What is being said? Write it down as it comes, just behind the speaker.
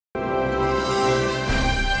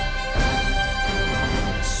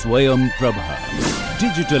Swayam Prabha.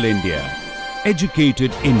 Digital India.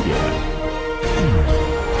 Educated India.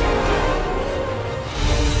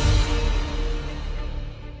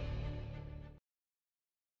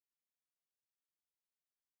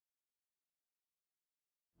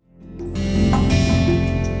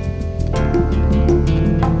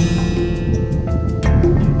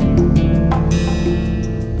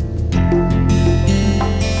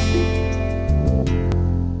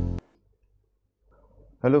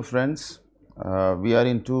 Hello friends, we are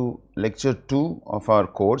into lecture 2 of our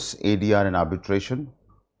course ADR and Arbitration,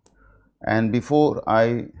 and before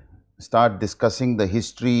I start discussing the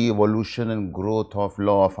history, evolution and growth of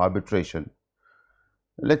law of arbitration,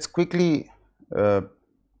 let's quickly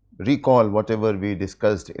recall whatever we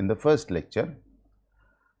discussed in the first lecture.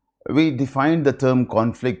 We defined the term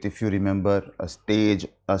conflict, if you remember, a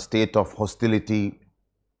state of hostility.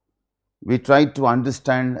 We tried to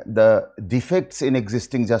understand the defects in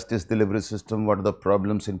existing justice delivery system, what are the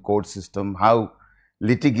problems in court system, how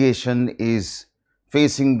litigation is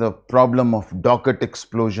facing the problem of docket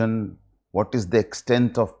explosion, what is the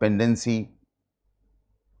extent of pendency.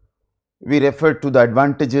 We referred to the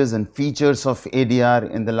advantages and features of ADR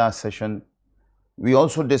in the last session. We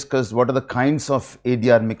also discussed what are the kinds of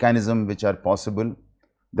ADR mechanism which are possible.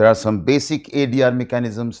 There are some basic ADR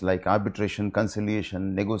mechanisms like arbitration,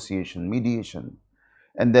 conciliation, negotiation, mediation,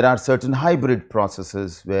 and there are certain hybrid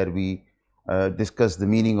processes where we discuss the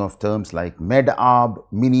meaning of terms like med-arb,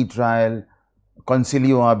 mini-trial,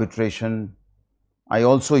 concilio arbitration. I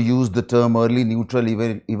also used the term early neutral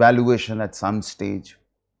evaluation at some stage.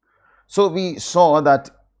 So, we saw that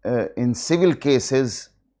in civil cases,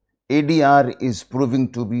 ADR is proving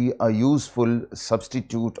to be a useful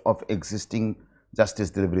substitute of existing justice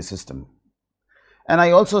delivery system. And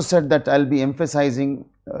I also said that I will be emphasizing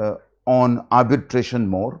on arbitration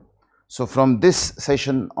more. So, from this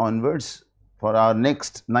session onwards, for our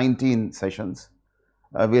next 19 sessions,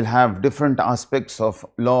 we will have different aspects of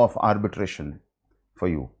law of arbitration for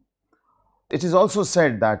you. It is also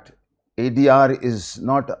said that ADR is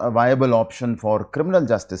not a viable option for criminal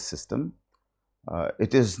justice system.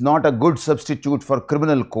 It is not a good substitute for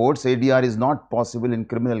criminal courts. ADR is not possible in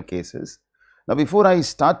criminal cases. Now, before I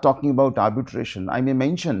start talking about arbitration, I may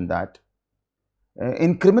mention that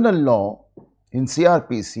in criminal law, in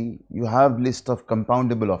CRPC, you have list of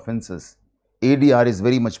compoundable offences. ADR is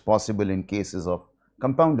very much possible in cases of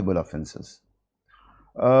compoundable offences.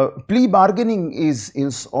 Plea bargaining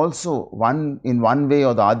is also in one way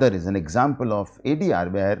or the other is an example of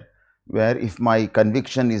ADR where if my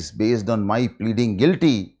conviction is based on my pleading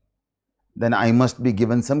guilty, then I must be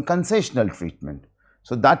given some concessional treatment.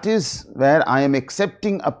 So, that is where I am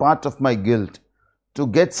accepting a part of my guilt to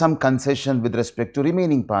get some concession with respect to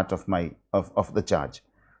remaining part of the charge.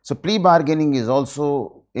 So, plea bargaining is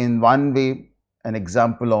also in one way an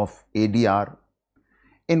example of ADR.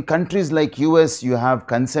 In countries like US, you have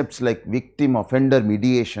concepts like victim offender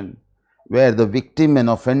mediation, where the victim and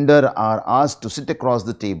offender are asked to sit across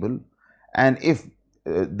the table, and if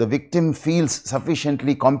the victim feels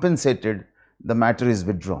sufficiently compensated, the matter is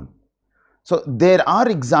withdrawn. So, there are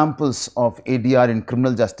examples of ADR in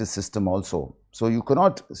criminal justice system also. So,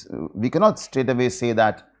 we cannot straight away say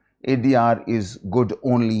that ADR is good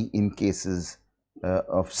only in cases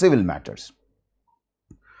of civil matters.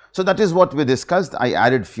 So, that is what we discussed. I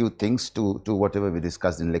added few things to whatever we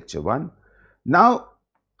discussed in lecture 1. Now,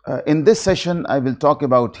 in this session, I will talk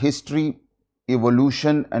about history,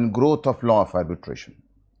 evolution and growth of law of arbitration.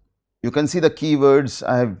 You can see the keywords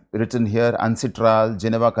I have written here: UNCITRAL,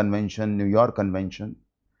 Geneva Convention, New York Convention.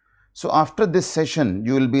 So, after this session,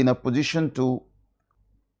 you will be in a position to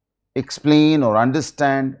explain or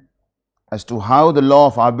understand as to how the law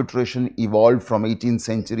of arbitration evolved from 18th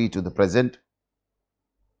century to the present,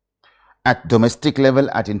 at domestic level,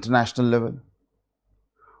 at international level.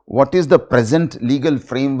 What is the present legal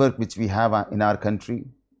framework which we have in our country?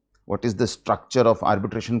 What is the structure of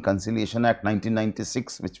Arbitration Conciliation Act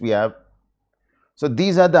 1996 which we have? So,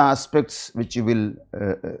 these are the aspects which you will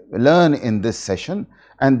learn in this session,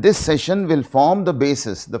 and this session will form the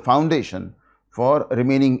basis, the foundation for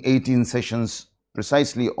remaining 18 sessions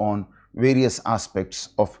precisely on various aspects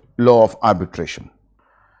of law of arbitration.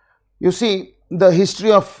 You see, the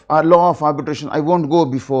history of our law of arbitration, I will not go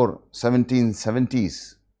before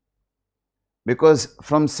 1770s, because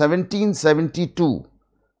from 1772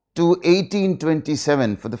 to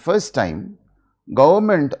 1827, for the first time,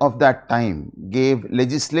 government of that time gave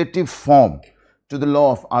legislative form to the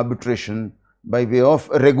law of arbitration by way of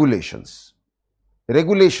regulations.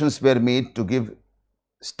 Regulations were made to give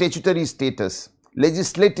statutory status,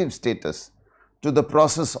 legislative status to the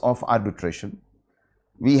process of arbitration.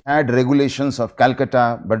 We had regulations of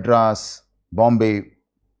Calcutta, Madras, Bombay.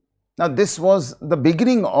 Now this was the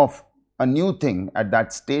beginning of a new thing at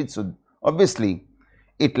that stage. So obviously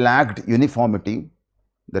it lacked uniformity.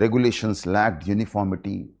 The regulations lacked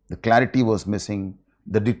uniformity. The clarity was missing.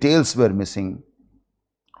 The details were missing.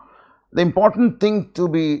 The important thing to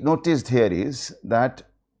be noticed here is that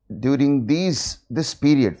during this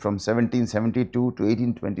period from 1772 to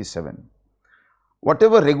 1827,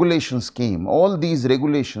 whatever regulations came, all these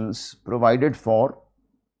regulations provided for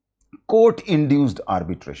court-induced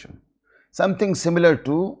arbitration, something similar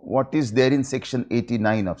to what is there in section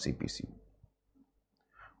 89 of CPC.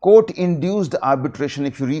 Court-induced arbitration,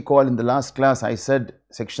 if you recall in the last class, I said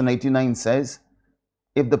section 89 says,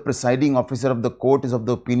 if the presiding officer of the court is of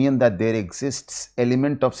the opinion that there exists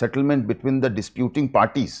element of settlement between the disputing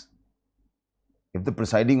parties, if the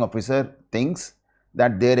presiding officer thinks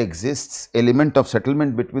that there exists element of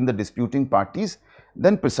settlement between the disputing parties,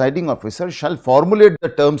 then presiding officer shall formulate the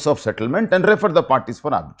terms of settlement and refer the parties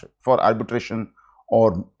for arbitration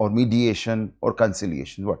or mediation or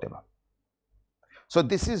conciliation, whatever. So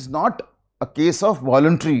this is not a case of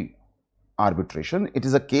voluntary arbitration. It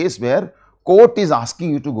is a case where court is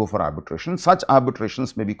asking you to go for arbitration. Such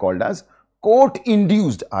arbitrations may be called as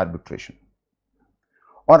court-induced arbitration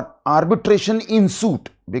or arbitration in suit,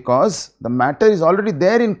 because the matter is already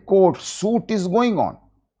there in court, suit is going on.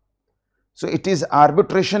 So it is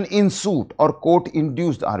arbitration in suit or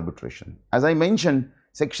court-induced arbitration. As I mentioned,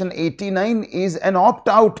 section 89 is an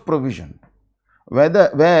opt-out provision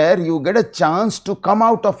where you get a chance to come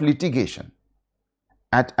out of litigation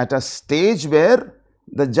at a stage where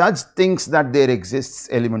the judge thinks that there exists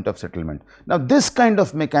element of settlement. Now this kind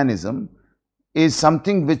of mechanism is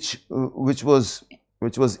something which was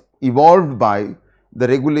evolved by the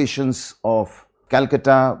regulations of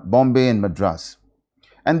Calcutta, Bombay and Madras.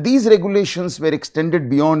 And these regulations were extended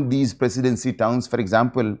beyond these presidency towns. For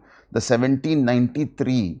example, the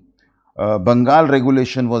 1793 Bengal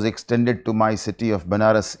regulation was extended to my city of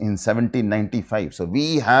Banaras in 1795. So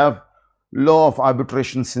we have law of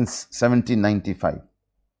arbitration since 1795.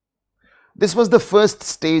 This was the first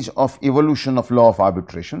stage of evolution of law of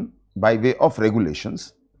arbitration by way of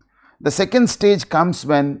regulations. The second stage comes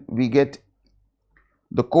when we get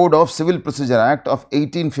the Code of Civil Procedure Act of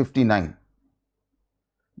 1859.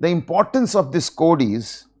 The importance of this code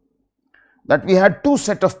is that we had two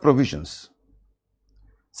set of provisions,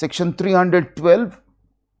 section 312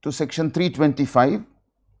 to section 325,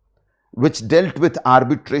 which dealt with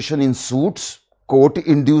arbitration in suits,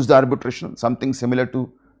 court-induced arbitration, something similar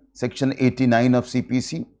to section 89 of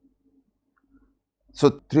CPC.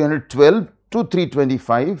 So 312 to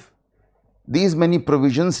 325, these many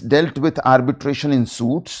provisions dealt with arbitration in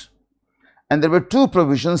suits, and there were two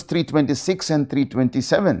provisions, 326 and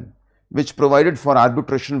 327, which provided for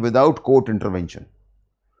arbitration without court intervention.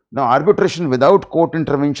 Now arbitration without court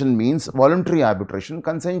intervention means voluntary arbitration,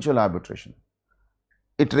 consensual arbitration.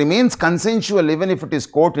 It remains consensual even if it is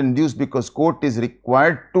court induced, because court is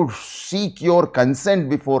required to seek your consent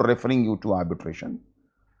before referring you to arbitration.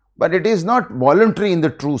 But it is not voluntary in the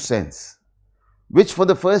true sense, which for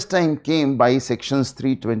the first time came by sections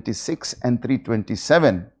 326 and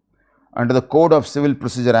 327 under the Code of Civil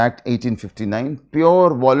Procedure Act 1859.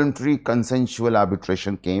 Pure voluntary consensual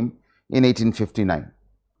arbitration came in 1859.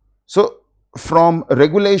 So from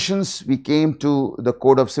regulations we came to the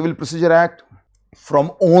Code of Civil Procedure Act.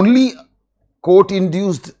 From only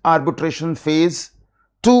court-induced arbitration phase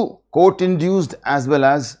to court-induced as well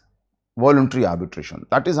as voluntary arbitration.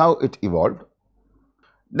 That is how it evolved.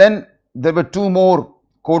 Then there were two more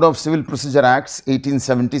Code of Civil Procedure Acts,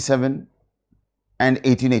 1877 and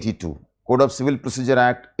 1882. Code of Civil Procedure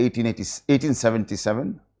Act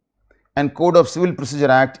 1877 and Code of Civil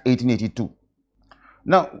Procedure Act 1882.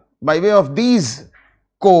 Now, by way of these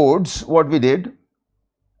codes, what we did,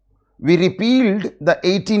 we repealed the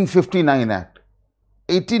 1859 Act.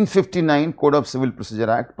 1859 Code of Civil Procedure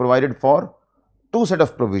Act provided for two set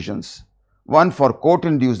of provisions, one for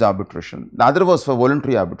court-induced arbitration, the other was for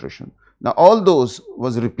voluntary arbitration. Now all those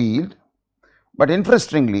was repealed, but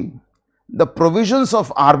interestingly, the provisions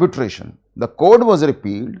of arbitration, the code was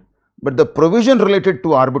repealed, but the provision related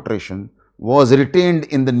to arbitration was retained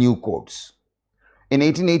in the new codes. In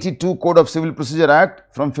 1882 Code of Civil Procedure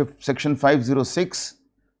Act, from section 506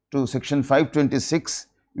 to section 526,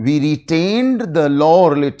 we retained the law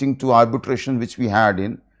relating to arbitration which we had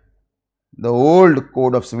in the old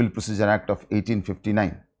Code of Civil Procedure Act of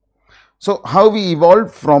 1859. So how we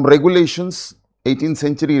evolved from regulations, 18th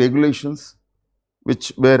century regulations,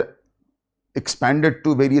 which were expanded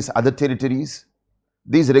to various other territories,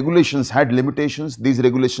 These regulations had limitations. These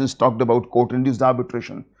regulations talked about court-induced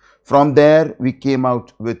arbitration. From there, we came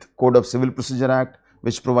out with Code of Civil Procedure Act,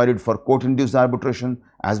 which provided for court-induced arbitration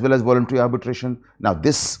as well as voluntary arbitration. Now,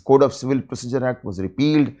 this Code of Civil Procedure Act was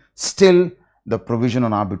repealed. Still, the provision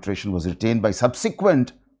on arbitration was retained by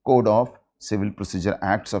subsequent Code of Civil Procedure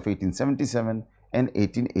Acts of 1877 and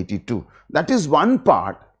 1882. That is one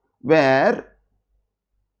part where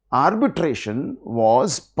arbitration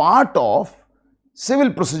was part of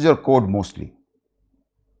Civil Procedure Code mostly.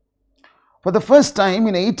 For the first time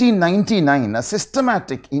in 1899, a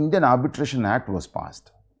systematic Indian Arbitration Act was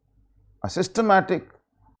passed. A systematic,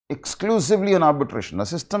 exclusively on arbitration, a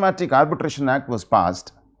systematic Arbitration Act was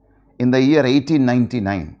passed in the year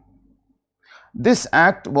 1899. This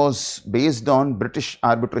act was based on British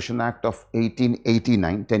Arbitration Act of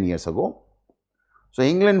 1889, 10 years ago. So,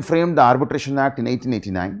 England framed the Arbitration Act in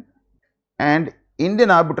 1889 and Indian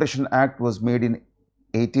Arbitration Act was made in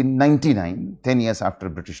 1899, 10 years after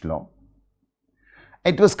British law.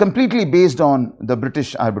 It was completely based on the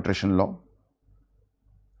British arbitration law.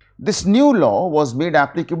 This new law was made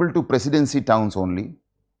applicable to presidency towns only.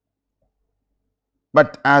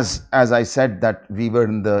 But as I said that we were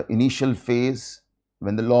in the initial phase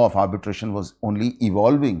when the law of arbitration was only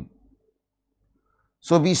evolving.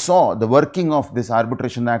 So, we saw the working of this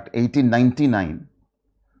Arbitration Act 1899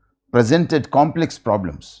 presented complex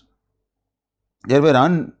problems. There were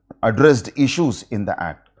unaddressed issues in the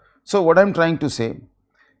act. So, what I am trying to say,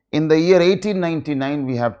 in the year 1899,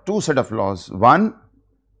 we have two set of laws. One,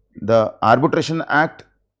 the Arbitration Act,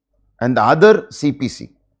 and the other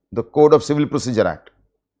CPC, the Code of Civil Procedure Act.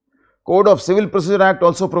 Code of Civil Procedure Act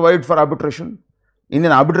also provided for arbitration.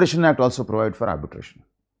 Indian Arbitration Act also provided for arbitration.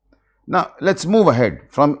 Now, let us move ahead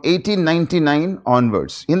from 1899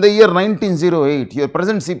 onwards. In the year 1908, your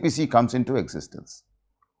present CPC comes into existence.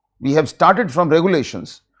 We have started from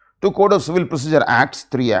regulations to Code of Civil Procedure Acts,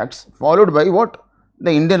 3 acts, followed by what?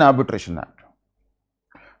 The Indian Arbitration Act.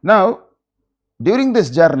 Now, during this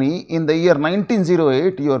journey, in the year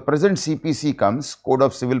 1908, your present CPC comes, Code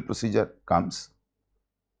of Civil Procedure comes.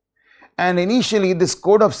 And initially, this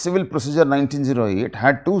Code of Civil Procedure 1908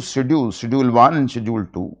 had two schedules, Schedule 1 and Schedule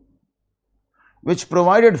 2, which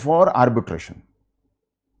provided for arbitration.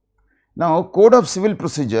 Now, Code of Civil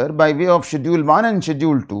Procedure by way of Schedule 1 and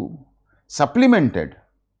Schedule 2 supplemented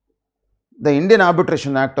the Indian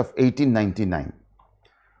Arbitration Act of 1899.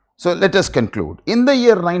 So, let us conclude. In the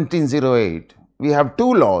year 1908, we have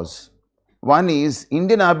two laws. One is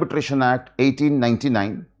Indian Arbitration Act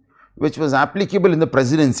 1899, which was applicable in the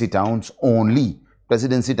presidency towns only,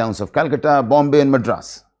 presidency towns of Calcutta, Bombay and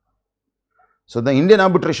Madras. So, the Indian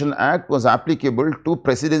Arbitration Act was applicable to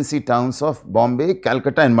presidency towns of Bombay,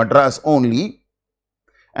 Calcutta and Madras only,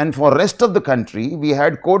 and for rest of the country we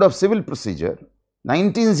had Code of Civil Procedure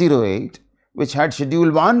 1908, which had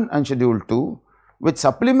Schedule 1 and Schedule 2, which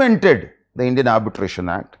supplemented the Indian Arbitration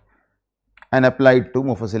Act and applied to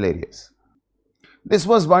Mufassil areas. This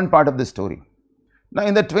was one part of the story. Now,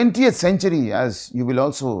 in the 20th century, as you will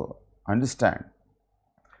also understand,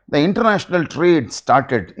 the international trade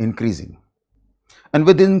started increasing. And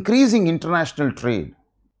with increasing international trade,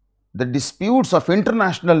 the disputes of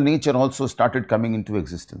international nature also started coming into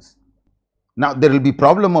existence. Now, there will be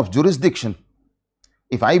problem of jurisdiction.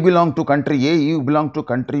 If I belong to country A, you belong to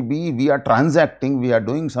country B, we are transacting, we are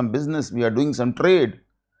doing some business, we are doing some trade,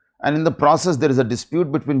 and in the process there is a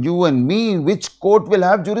dispute between you and me, which court will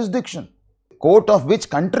have jurisdiction? Court of which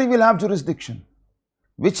country will have jurisdiction?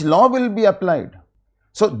 Which law will be applied?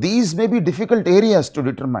 So, these may be difficult areas to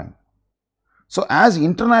determine. So, as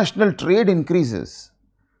international trade increases,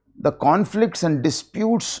 the conflicts and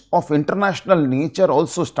disputes of international nature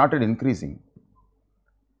also started increasing.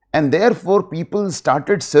 And therefore, people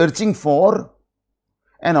started searching for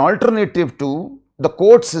an alternative to the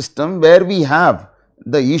court system where we have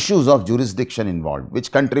the issues of jurisdiction involved.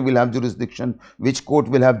 Which country will have jurisdiction? Which court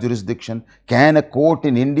will have jurisdiction? Can a court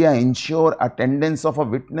in India ensure attendance of a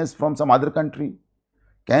witness from some other country?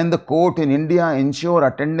 Can the court in India ensure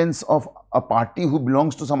attendance of a party who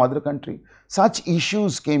belongs to some other country? Such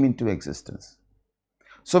issues came into existence.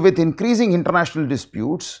 So, with increasing international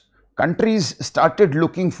disputes, countries started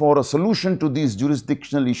looking for a solution to these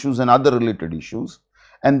jurisdictional issues and other related issues,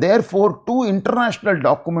 and therefore, two international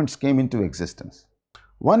documents came into existence.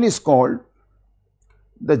 One is called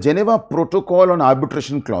the Geneva Protocol on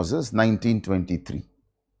Arbitration Clauses 1923.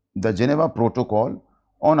 The Geneva Protocol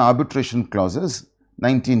on Arbitration Clauses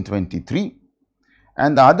 1923,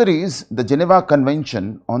 and the other is the Geneva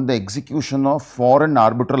Convention on the Execution of Foreign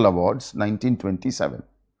Arbitral Awards 1927.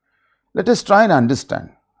 Let us try and understand.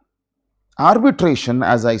 Arbitration,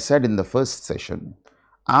 as I said in the first session,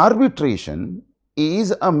 Arbitration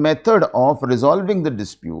is a method of resolving the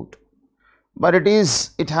dispute, but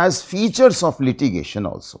it has features of litigation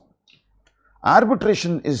also.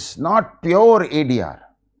 Arbitration is not pure ADR.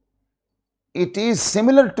 It is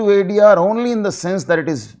similar to ADR only in the sense that it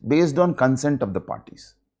is based on consent of the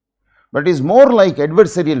parties, but it is more like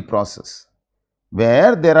adversarial process,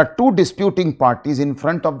 where there are two disputing parties in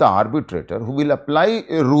front of the arbitrator who will apply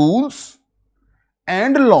rules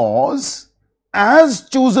and laws as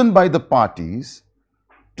chosen by the parties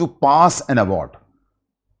to pass an award.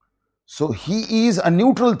 So, he is a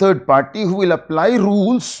neutral third party who will apply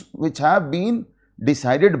rules which have been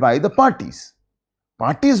decided by the parties.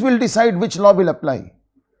 Parties will decide which law will apply,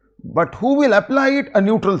 but who will apply it? A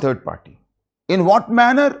neutral third party. In what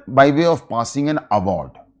manner? By way of passing an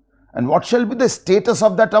award. And what shall be the status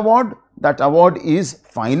of that award? That award is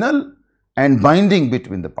final and binding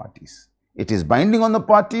between the parties. It is binding on the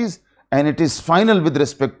parties and it is final with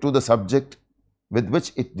respect to the subject with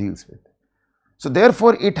which it deals with. So,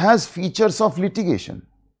 therefore, it has features of litigation.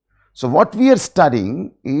 So, what we are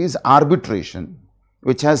studying is arbitration,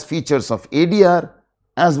 which has features of ADR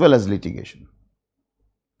as well as litigation.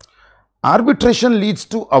 Arbitration leads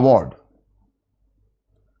to award.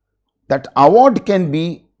 That award can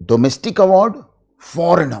be domestic award,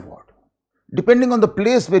 foreign award, depending on the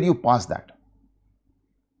place where you pass that.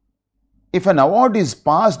 If an award is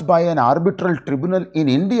passed by an arbitral tribunal in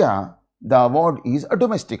India, the award is a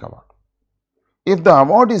domestic award. If the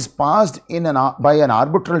award is passed by an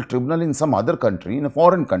arbitral tribunal in some other country, in a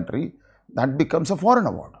foreign country, that becomes a foreign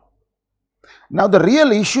award. Now, the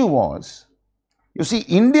real issue was, you see,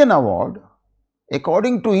 Indian award,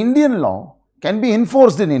 according to Indian law, can be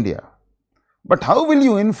enforced in India. But how will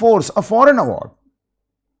you enforce a foreign award?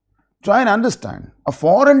 Try and understand. A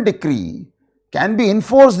foreign decree can be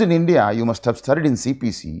enforced in India. You must have studied in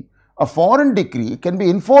CPC. A foreign decree can be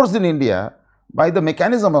enforced in India by the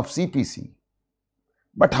mechanism of CPC.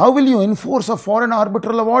 But how will you enforce a foreign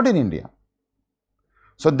arbitral award in India?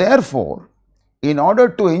 So, therefore, in order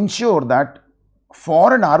to ensure that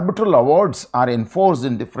foreign arbitral awards are enforced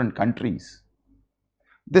in different countries,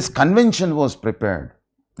 this convention was prepared.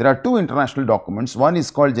 There are two international documents. One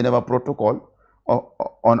is called Geneva Protocol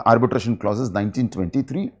on Arbitration Clauses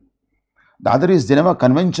 1923. The other is Geneva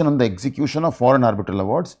Convention on the Execution of Foreign Arbitral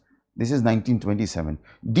Awards. This is 1927.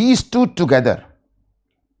 These two together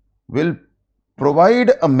will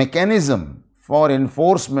provide a mechanism for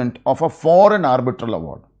enforcement of a foreign arbitral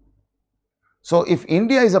award. So, if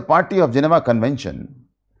India is a party of Geneva Convention,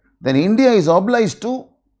 then India is obliged to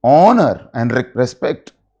honor and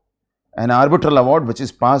respect an arbitral award which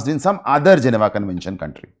is passed in some other Geneva Convention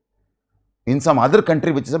country, in some other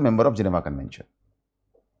country which is a member of Geneva Convention.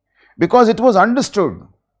 Because it was understood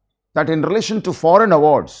that in relation to foreign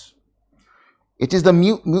awards, it is the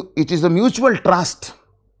mutual trust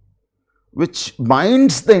which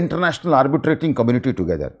binds the international arbitrating community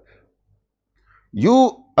together.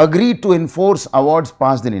 You agree to enforce awards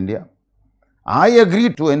passed in India. I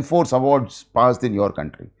agree to enforce awards passed in your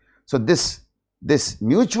country. So, this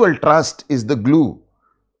mutual trust is the glue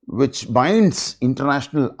which binds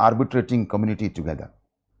international arbitrating community together.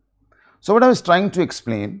 So, what I was trying to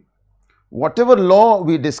explain, whatever law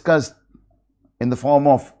we discussed in the form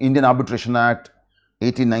of Indian Arbitration Act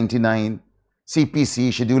 1899,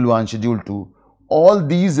 CPC, Schedule 1, Schedule 2, all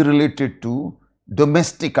these related to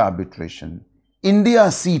domestic arbitration,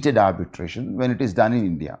 India-seated arbitration when it is done in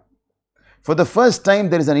India. For the first time,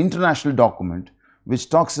 there is an international document which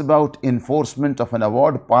talks about enforcement of an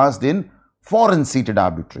award passed in foreign-seated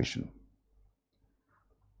arbitration.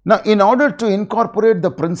 Now, in order to incorporate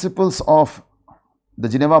the principles of the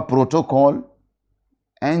Geneva Protocol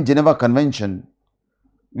and Geneva Convention,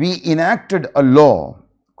 we enacted a law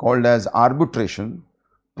called as Arbitration,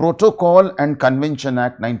 Protocol and Convention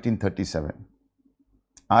Act 1937.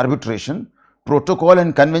 Arbitration, Protocol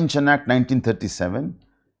and Convention Act 1937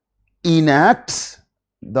 enacts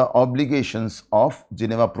the obligations of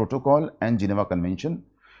Geneva Protocol and Geneva Convention,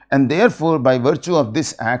 and therefore, by virtue of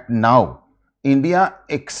this act, now India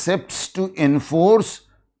accepts to enforce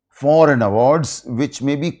foreign awards which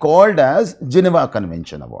may be called as Geneva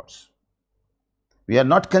Convention awards. We are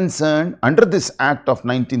not concerned under this Act of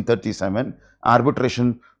 1937,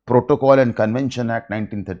 Arbitration, Protocol and Convention Act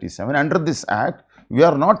 1937. Under this Act, we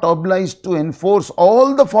are not obliged to enforce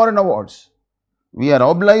all the foreign awards. We are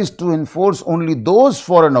obliged to enforce only those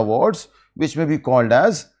foreign awards which may be called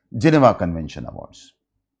as Geneva Convention awards,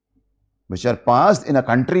 which are passed in a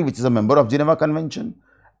country which is a member of Geneva Convention,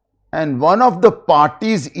 and one of the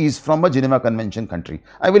parties is from a Geneva Convention country.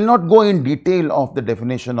 I will not go in detail of the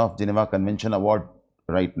definition of Geneva Convention award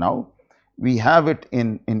right now, We have it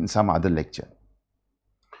in some other lecture.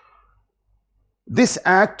 This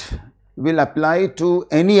act will apply to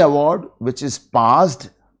any award which is passed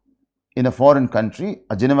in a foreign country,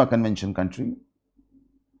 a Geneva Convention country,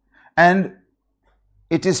 and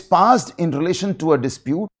it is passed in relation to a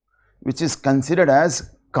dispute which is considered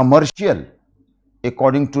as commercial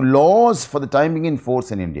according to laws for the time being in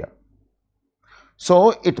force in India.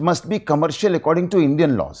 So, it must be commercial according to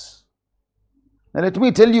Indian laws. Now, let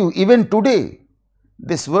me tell you, even today,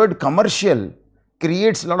 this word commercial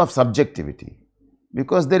creates a lot of subjectivity,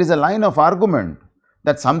 because there is a line of argument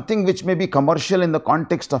that something which may be commercial in the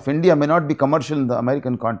context of India may not be commercial in the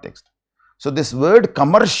American context. So, this word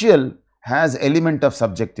commercial has element of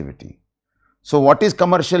subjectivity. So, what is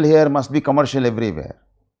commercial here must be commercial everywhere.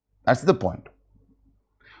 That is the point.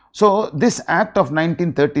 So, this Act of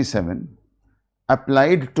 1937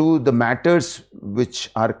 applied to the matters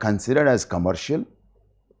which are considered as commercial.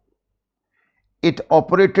 It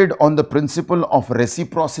operated on the principle of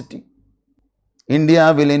reciprocity.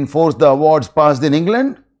 India will enforce the awards passed in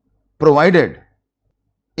England, provided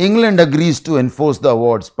England agrees to enforce the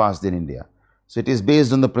awards passed in India. So, it is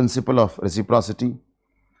based on the principle of reciprocity.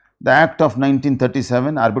 The Act of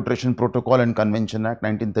 1937, Arbitration Protocol and Convention Act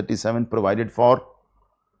 1937, provided for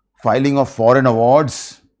filing of foreign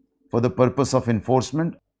awards for the purpose of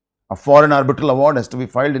enforcement. A foreign arbitral award has to be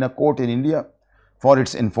filed in a court in India for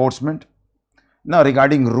its enforcement. Now,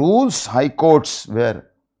 regarding rules, high courts were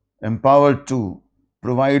empowered to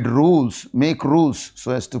provide rules, make rules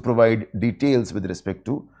so as to provide details with respect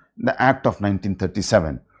to the Act of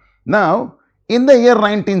 1937. Now, in the year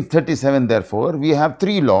 1937, therefore, we have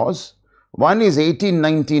three laws. One is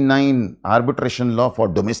 1899 arbitration law for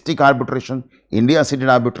domestic arbitration, India-seated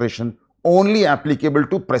arbitration, only applicable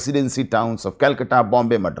to presidency towns of Calcutta,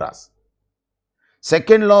 Bombay, Madras.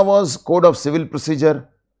 Second law was Code of Civil Procedure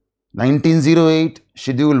 1908,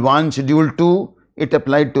 Schedule 1, Schedule 2, it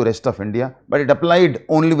applied to rest of India, but it applied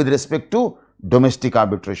only with respect to domestic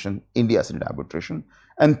arbitration, India-seated arbitration.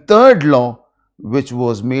 And third law, which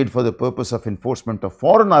was made for the purpose of enforcement of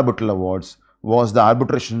foreign arbitral awards, was the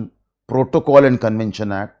Arbitration Protocol and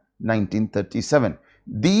Convention Act 1937.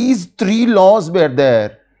 These three laws were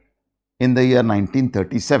there in the year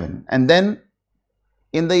 1937, and then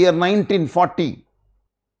in the year 1940,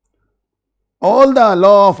 all the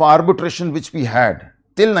law of arbitration which we had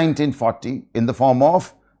till 1940 in the form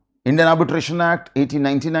of Indian Arbitration Act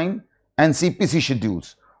 1899 and CPC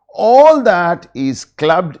schedules, all that is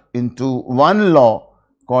clubbed into one law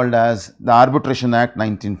called as the Arbitration Act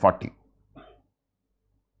 1940.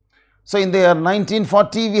 So, in the year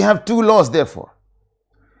 1940, we have two laws therefore.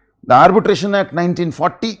 The Arbitration Act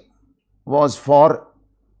 1940 was for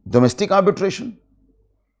domestic arbitration,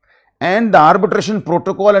 and the Arbitration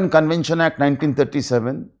Protocol and Convention Act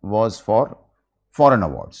 1937 was for foreign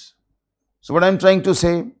awards. So, what I am trying to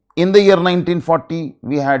say, in the year 1940,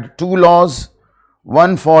 we had two laws,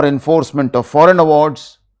 one for enforcement of foreign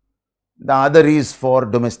awards, the other is for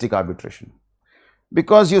domestic arbitration.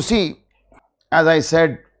 Because you see, as I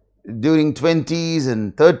said, during 20s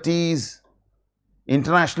and 30s,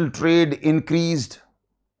 international trade increased,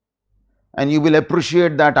 and you will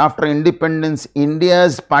appreciate that after independence,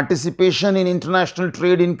 India's participation in international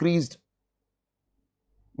trade increased.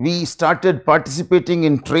 We started participating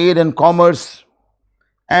in trade and commerce,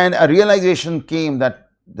 and a realization came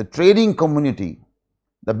that the trading community,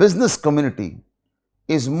 the business community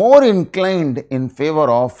is more inclined in favor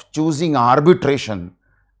of choosing arbitration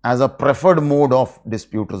as a preferred mode of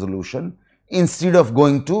dispute resolution instead of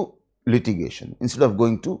going to litigation, instead of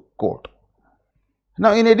going to court.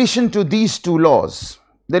 Now, in addition to these two laws,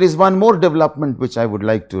 there is one more development which I would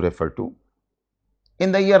like to refer to.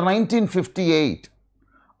 In the year 1958,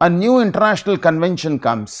 a new international convention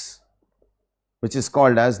comes, which is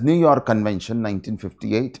called as New York Convention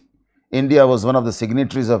 1958. India was one of the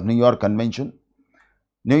signatories of New York Convention.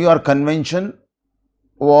 New York Convention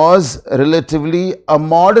was relatively a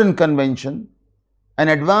modern convention, an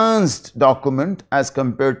advanced document as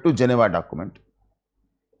compared to Geneva document.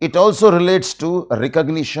 It also relates to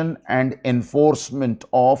recognition and enforcement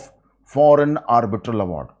of foreign arbitral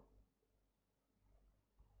award.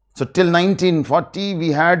 So, till 1940 we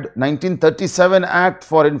had 1937 Act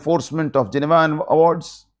for enforcement of Geneva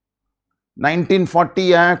awards,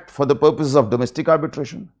 1940 Act for the purposes of domestic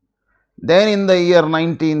arbitration. Then in the year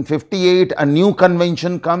 1958 a new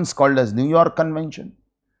convention comes called as New York Convention.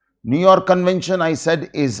 New York Convention, I said,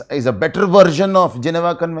 is a better version of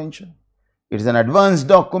Geneva Convention. It is an advanced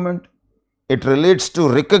document. It relates to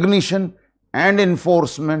recognition and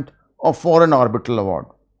enforcement of foreign arbitral award.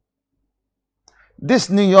 This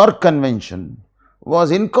New York Convention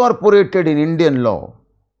was incorporated in Indian law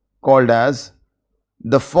called as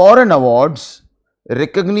the Foreign Awards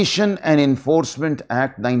Recognition and Enforcement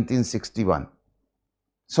Act 1961.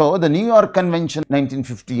 So, the New York Convention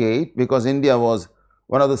 1958, because India was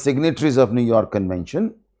one of the signatories of New York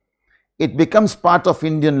Convention, it becomes part of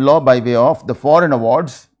Indian law by way of the Foreign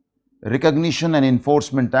Awards Recognition and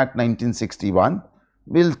Enforcement Act 1961.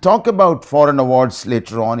 We will talk about foreign awards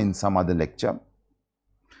later on in some other lecture.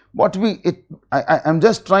 I am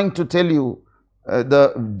just trying to tell you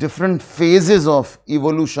the different phases of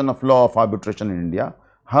evolution of law of arbitration in India,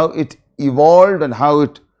 how it evolved and how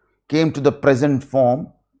it came to the present form,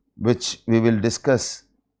 which we will discuss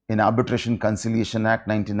in Arbitration Conciliation Act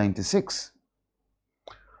 1996.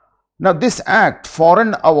 Now, this act,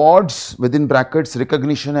 Foreign Awards within brackets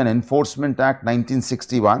Recognition and Enforcement Act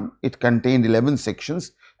 1961, it contained 11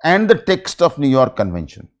 sections and the text of New York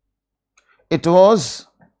Convention.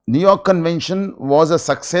 New York Convention was a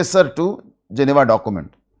successor to Geneva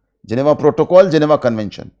document, Geneva Protocol, Geneva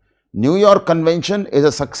Convention. New York Convention is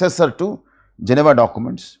a successor to Geneva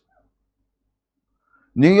documents.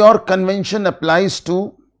 New York Convention applies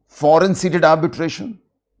to foreign seated arbitration.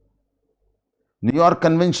 New York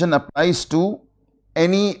Convention applies to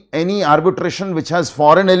any arbitration which has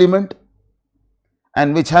foreign element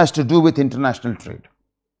and which has to do with international trade.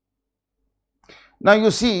 Now,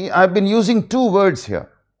 you see, I have been using two words here.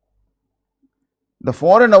 The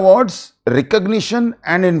Foreign Awards Recognition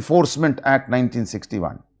and Enforcement Act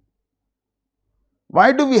 1961.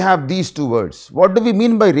 Why do we have these two words? What do we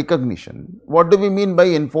mean by recognition? What do we mean by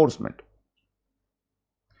enforcement?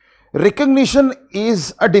 Recognition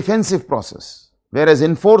is a defensive process, whereas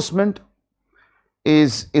enforcement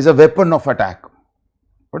is a weapon of attack.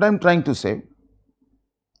 What I am trying to say,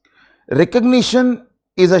 recognition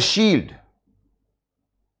is a shield,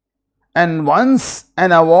 and once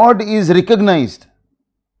an award is recognized,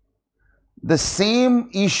 the same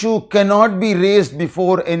issue cannot be raised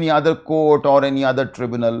before any other court or any other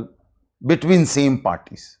tribunal between same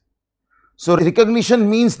parties. So, recognition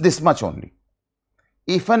means this much only.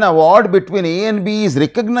 If an award between A and B is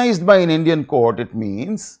recognized by an Indian court, it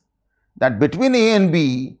means that between A and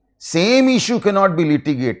B, same issue cannot be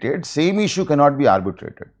litigated, same issue cannot be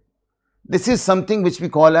arbitrated. This is something which we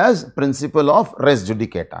call as principle of res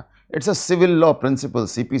judicata. It is a civil law principle,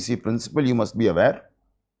 CPC principle, you must be aware.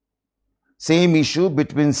 Same issue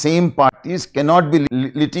between same parties cannot be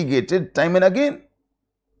litigated time and again.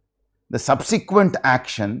 The subsequent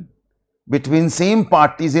action between same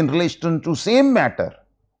parties in relation to same matter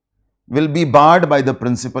will be barred by the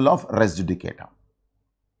principle of res judicata.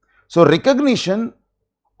 So, recognition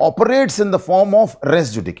operates in the form of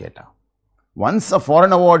res judicata. Once a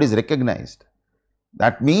foreign award is recognized,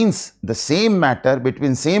 that means the same matter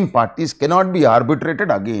between same parties cannot be arbitrated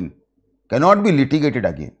again, cannot be litigated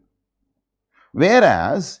again.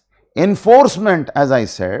 Whereas, enforcement, as I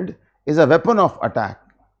said, is a weapon of attack.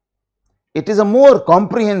 It is a more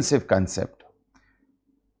comprehensive concept.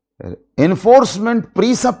 Enforcement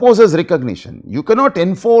presupposes recognition. You cannot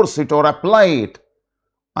enforce it or apply it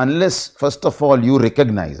unless first of all you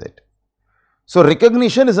recognize it. So,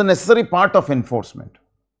 recognition is a necessary part of enforcement.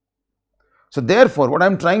 So, therefore, what I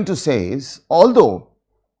am trying to say is, although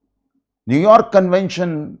New York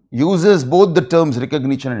Convention uses both the terms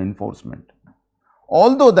recognition and enforcement,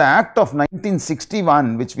 although the Act of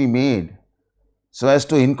 1961 which we made so as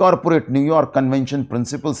to incorporate New York Convention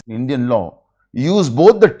principles in Indian law use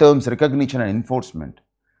both the terms recognition and enforcement,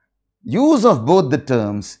 use of both the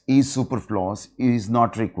terms is superfluous, is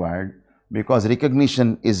not required, because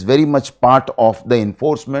recognition is very much part of the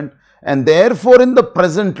enforcement, and therefore in the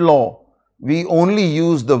present law we only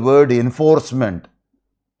use the word enforcement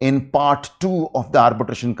in part 2 of the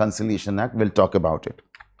Arbitration Conciliation Act. We will talk about it.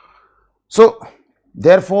 So,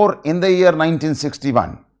 therefore, in the year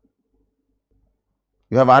 1961,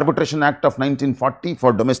 you have Arbitration Act of 1940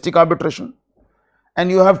 for domestic arbitration, and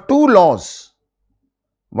you have two laws,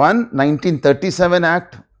 one 1937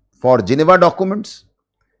 Act for Geneva documents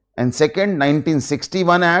and second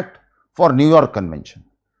 1961 Act for New York Convention.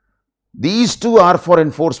 These two are for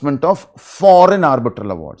enforcement of foreign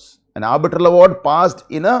arbitral awards. An arbitral award passed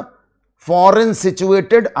in a foreign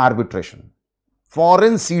situated arbitration,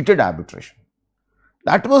 foreign seated arbitration.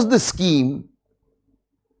 That was the scheme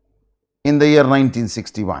in the year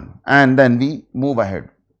 1961, and then we move ahead.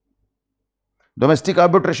 Domestic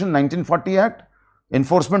arbitration 1940 Act,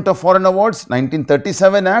 enforcement of foreign awards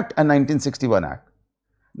 1937 Act and 1961 Act.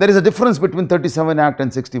 There is a difference between 37 Act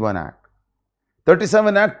and 61 Act.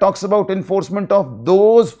 37 Act talks about enforcement of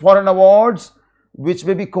those foreign awards which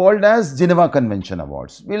may be called as Geneva Convention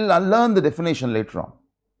awards. We will learn the definition later on.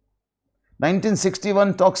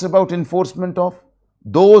 1961 talks about enforcement of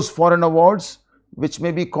those foreign awards which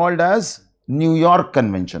may be called as New York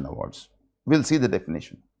Convention awards. We will see the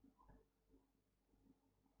definition.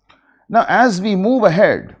 Now, as we move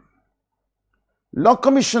ahead, Law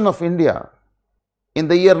Commission of India in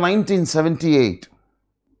the year 1978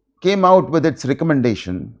 came out with its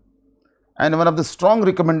recommendation, and one of the strong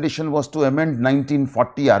recommendations was to amend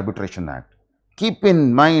 1940 Arbitration Act. Keep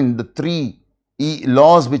in mind the three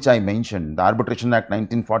laws which I mentioned: the Arbitration Act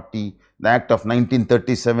 1940, the Act of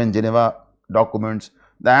 1937 Geneva documents,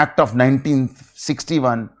 the Act of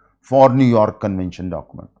 1961 for New York Convention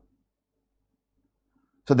document.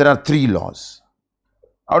 So there are three laws.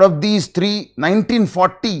 Out of these three,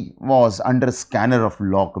 1940 was under scanner of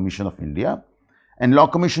Law Commission of India, and Law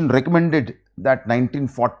Commission recommended that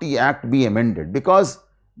 1940 Act be amended because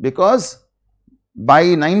by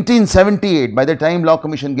 1978, by the time Law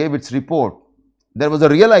Commission gave its report, there was a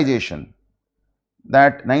realization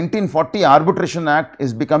that 1940 Arbitration Act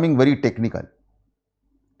is becoming very technical.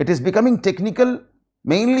 It is becoming technical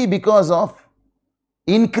mainly because of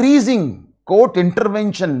increasing court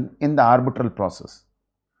intervention in the arbitral process.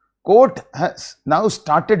 Court has now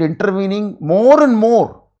started intervening more and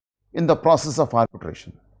more in the process of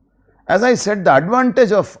arbitration. As I said, the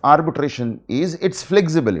advantage of arbitration is its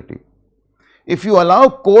flexibility. If you allow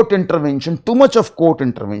court intervention, too much of court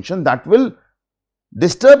intervention, that will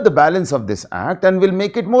disturb the balance of this act and will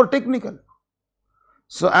make it more technical.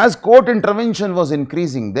 So, as court intervention was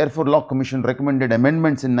increasing, therefore, Law Commission recommended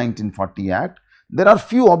amendments in 1940 Act. There are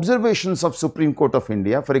few observations of Supreme Court of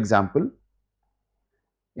India. For example,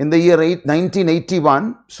 in the year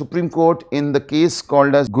 1981, Supreme Court in the case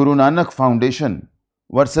called as Guru Nanak Foundation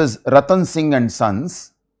versus Ratan Singh and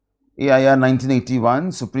Sons, AIR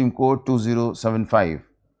 1981, Supreme Court 2075.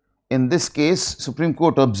 In this case, Supreme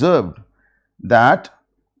Court observed that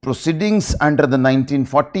proceedings under the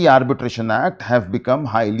 1940 Arbitration Act have become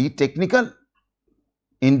highly technical,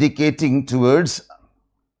 indicating towards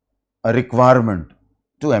a requirement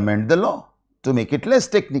to amend the law to make it less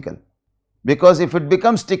technical. Because if it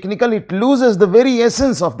becomes technical, it loses the very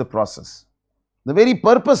essence of the process, the very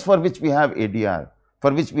purpose for which we have ADR,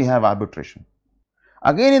 for which we have arbitration.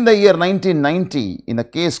 Again in the year 1990, in a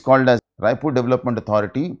case called as Raipur Development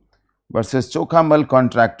Authority versus Chokhamal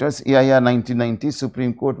Contractors, AIR 1990,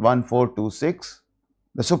 Supreme Court 1426,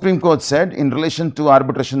 the Supreme Court said in relation to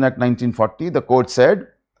Arbitration Act 1940, the court said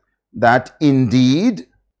that indeed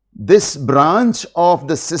this branch of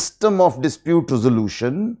the system of dispute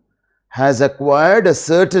resolution has acquired a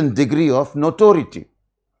certain degree of notoriety.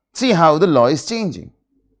 See how the law is changing.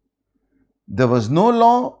 There was no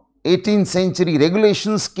law, 18th century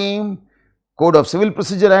regulations came, Code of Civil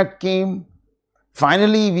Procedure Act came,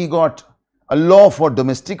 finally we got a law for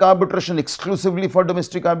domestic arbitration, exclusively for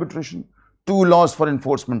domestic arbitration, two laws for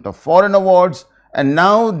enforcement of foreign awards, and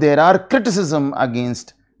now there are criticism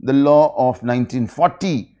against the law of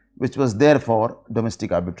 1940, which was there for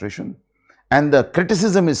domestic arbitration. And the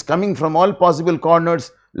criticism is coming from all possible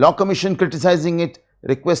corners, Law Commission criticizing it,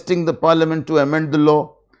 requesting the Parliament to amend the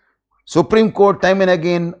law, Supreme Court time and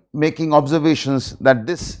again making observations that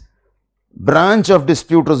this branch of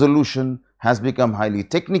dispute resolution has become highly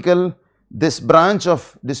technical, this branch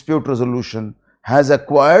of dispute resolution has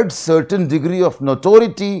acquired certain degree of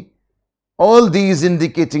notoriety, all these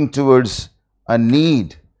indicating towards a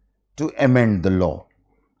need to amend the law.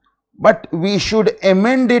 But we should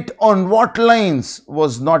amend it on what lines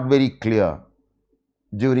was not very clear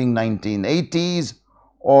during 1980s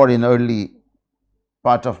or in early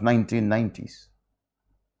part of 1990s.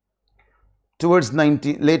 Towards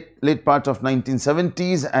late part of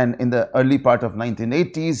 1970s and in the early part of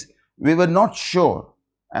 1980s, we were not sure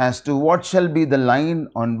as to what shall be the line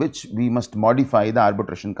on which we must modify the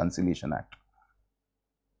Arbitration Conciliation Act,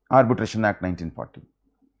 Arbitration Act 1940.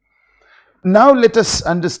 Now let us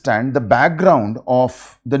understand the background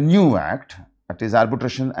of the new act, that is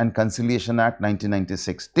Arbitration and Conciliation Act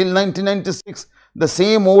 1996. Till 1996, the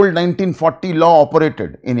same old 1940 law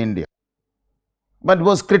operated in India, but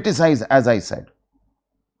was criticized, as I said.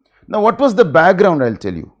 Now what was the background? I will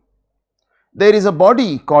tell you. There is a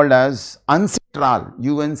body called as UNCITRAL,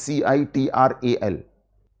 UNCITRAL,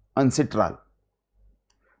 UNCITRAL.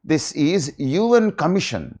 This is UN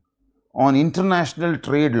Commission on International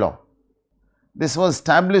Trade Law. This was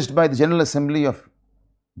established by the General Assembly of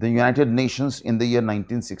the United Nations in the year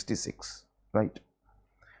 1966, right.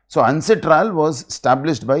 So, UNCITRAL was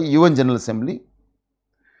established by UN General Assembly,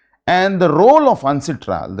 and the role of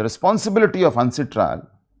UNCITRAL, the responsibility of UNCITRAL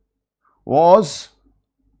was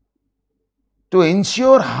to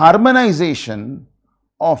ensure harmonization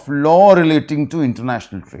of law relating to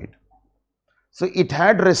international trade. So it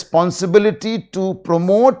had responsibility to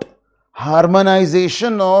promote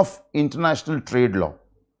harmonization of international trade law.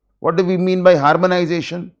 What do we mean by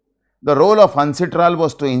harmonization? The role of UNCITRAL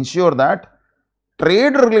was to ensure that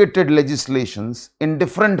trade related legislations in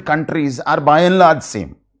different countries are by and large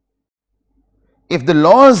same. If the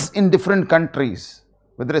laws in different countries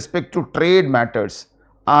with respect to trade matters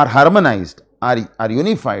are harmonized, are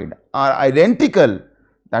unified, are identical,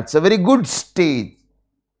 that's a very good stage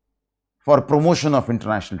for promotion of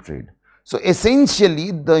international trade. So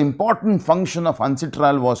essentially, the important function of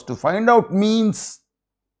UNCITRAL was to find out means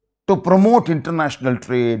to promote international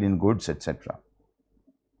trade in goods, etc.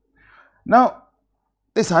 Now,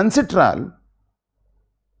 this UNCITRAL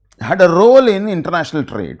had a role in international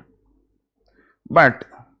trade, but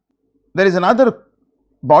there is another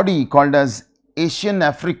body called as Asian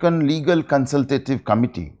African Legal Consultative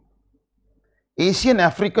Committee. Asian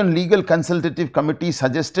African Legal Consultative Committee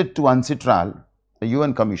suggested to UNCITRAL, the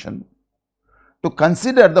UN Commission, to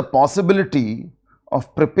consider the possibility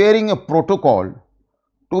of preparing a protocol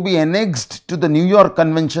to be annexed to the New York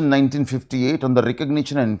Convention 1958 on the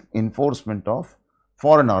recognition and enforcement of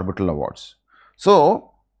foreign arbitral awards.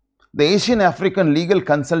 So, the Asian African Legal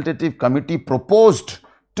Consultative Committee proposed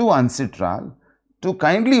to UNCITRAL to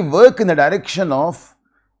kindly work in the direction of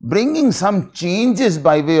bringing some changes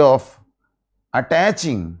by way of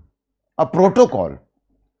attaching a protocol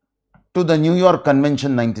to the New York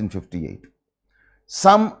Convention 1958.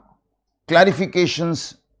 Some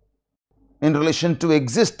clarifications in relation to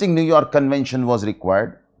existing New York Convention was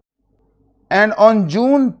required, and on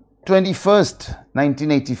June 21st,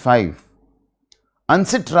 1985,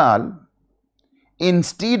 UNCITRAL,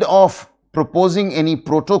 instead of proposing any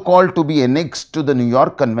protocol to be annexed to the New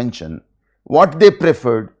York Convention, what they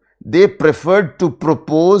preferred to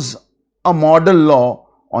propose a model law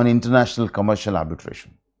on international commercial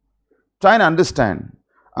arbitration. Try and understand,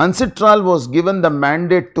 UNCITRAL was given the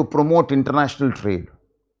mandate to promote international trade.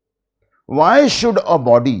 Why should a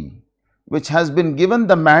body which has been given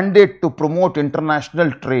the mandate to promote international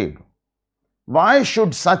trade, why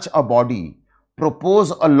should such a body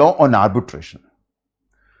propose a law on arbitration?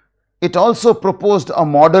 It also proposed a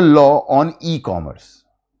model law on e-commerce.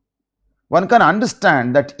 One can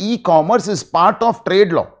understand that e-commerce is part of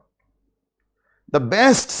trade law. The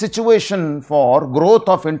best situation for growth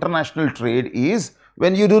of international trade is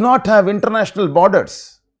when you do not have international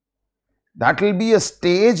borders. That will be a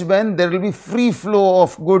stage when there will be free flow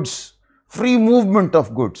of goods, free movement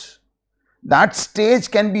of goods. That stage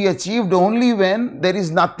can be achieved only when there is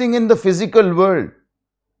nothing in the physical world.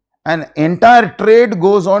 An entire trade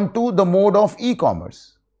goes on to the mode of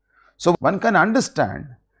e-commerce. So one can understand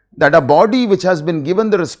that a body which has been given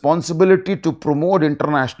the responsibility to promote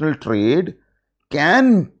international trade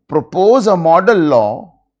can propose a model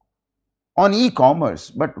law on e-commerce,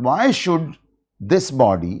 but why should this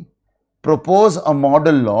body propose a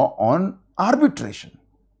model law on arbitration?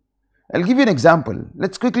 I'll give you an example.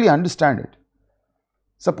 Let's quickly understand it.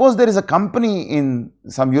 Suppose there is a company in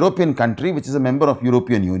some European country which is a member of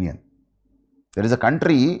European Union. There is a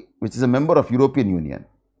country which is a member of European Union.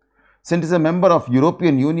 Since it is a member of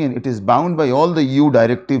European Union, it is bound by all the EU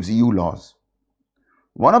directives, EU laws.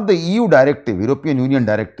 One of the EU directive, European Union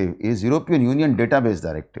directive, is European Union Database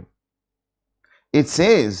Directive. It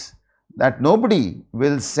says that nobody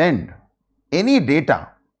will send any data,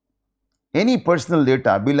 any personal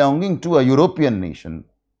data belonging to a European nation,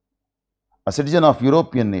 a citizen of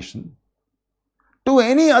European nation, to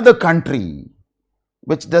any other country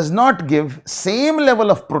which does not give same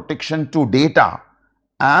level of protection to data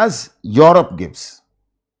as Europe gives.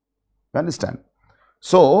 You understand?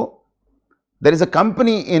 So, there is a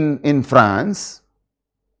company in France,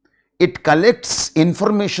 it collects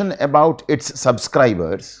information about its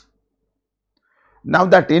subscribers. Now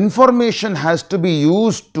that information has to be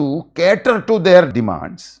used to cater to their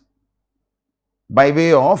demands by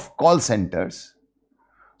way of call centers.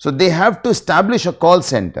 So they have to establish a call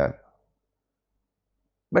center,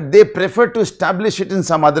 but they prefer to establish it in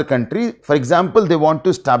some other country. For example, they want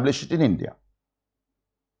to establish it in India.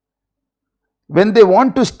 When they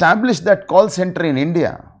want to establish that call center in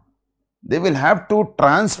India, they will have to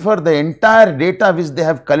transfer the entire data which they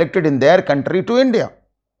have collected in their country to India.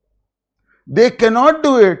 They cannot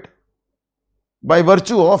do it by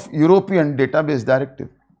virtue of European Database Directive,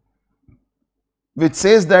 which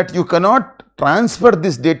says that you cannot transfer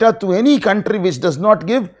this data to any country which does not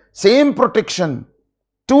give same protection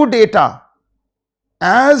to data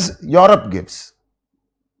as Europe gives.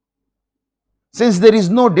 Since there is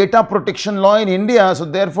no data protection law in India, so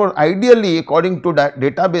therefore ideally according to the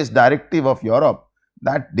database directive of Europe,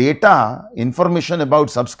 that data, information about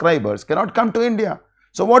subscribers cannot come to India.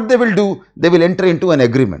 So what they will do, they will enter into an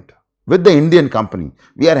agreement with the Indian company.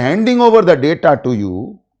 We are handing over the data to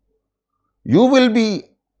you. You will be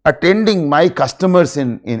attending my customers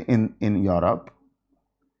in Europe.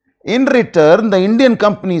 In return, the Indian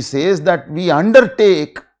company says that we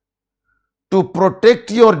undertake to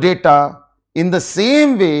protect your data in the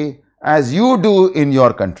same way as you do in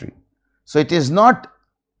your country. So it is not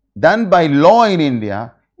done by law in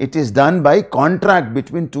India, it is done by contract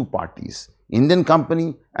between two parties, Indian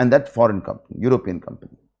company and that foreign company, European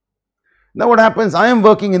company. Now what happens, I am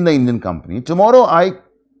working in the Indian company, tomorrow I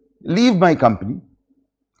leave my company,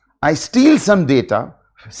 I steal some data,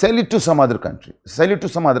 sell it to some other country, sell it to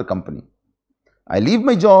some other company. I leave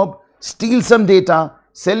my job, steal some data,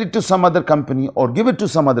 sell it to some other company or give it to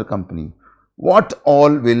some other company. What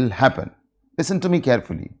all will happen? Listen to me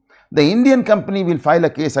carefully. The Indian company will file a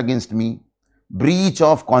case against me, breach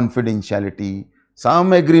of confidentiality,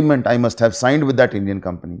 some agreement I must have signed with that Indian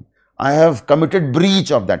company. I have committed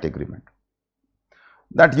breach of that agreement.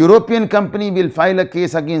 That European company will file a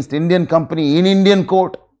case against Indian company in Indian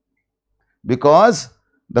court because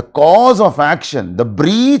the cause of action, the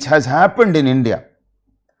breach has happened in India.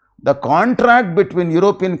 The contract between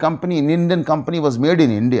European company and Indian company was made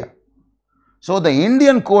in India. So the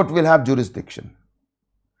Indian court will have jurisdiction.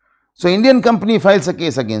 So Indian company files a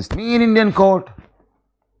case against me in Indian court.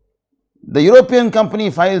 The European company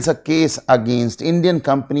files a case against Indian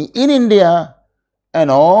company in India, and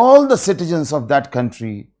all the citizens of that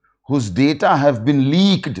country whose data have been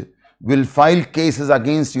leaked will file cases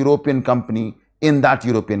against European company in that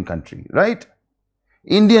European country, right?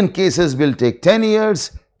 Indian cases will take 10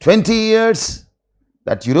 years, 20 years.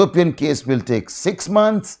 That European case will take 6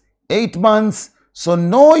 months, 8 months. So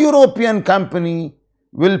no European company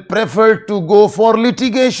will prefer to go for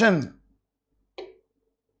litigation.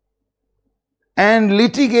 And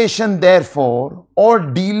litigation therefore, or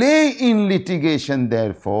delay in litigation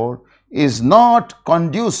therefore, is not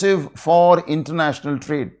conducive for international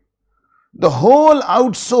trade. The whole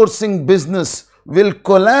outsourcing business will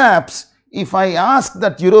collapse if I ask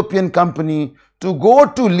that European company to go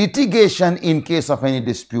to litigation in case of any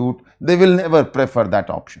dispute. They will never prefer that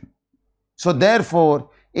option. So therefore,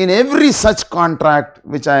 in every such contract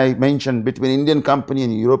which I mentioned between Indian company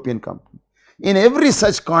and European company, in every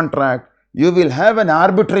such contract, you will have an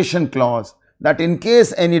arbitration clause that in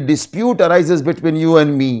case any dispute arises between you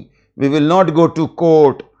and me, we will not go to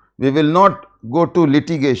court, we will not go to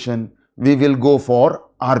litigation, we will go for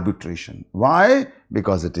arbitration. Why?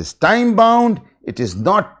 Because it is time bound, it is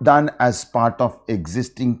not done as part of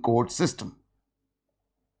existing court system.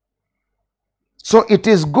 So it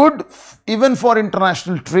is good even for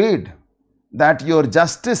international trade that your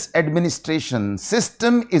justice administration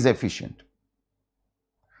system is efficient.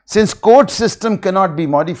 Since court system cannot be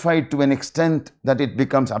modified to an extent that it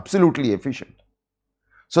becomes absolutely efficient.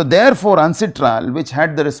 So therefore, UNCITRAL, which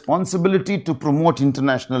had the responsibility to promote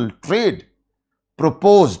international trade,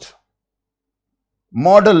 proposed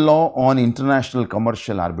model law on international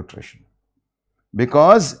commercial arbitration.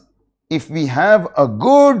 Because if we have a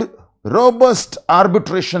good, robust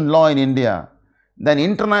arbitration law in India, then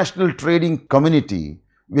international trading community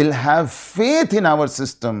will have faith in our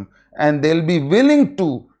system and they will be willing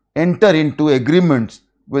to enter into agreements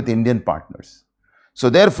with Indian partners. So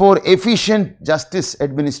therefore, efficient justice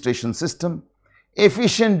administration system,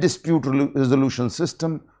 efficient dispute resolution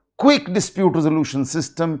system, quick dispute resolution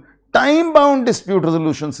system, time-bound dispute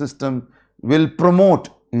resolution system will promote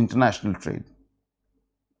international trade.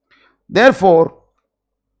 Therefore,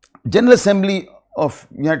 General Assembly of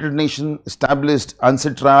United Nations established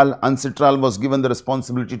UNCITRAL. UNCITRAL was given the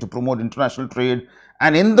responsibility to promote international trade,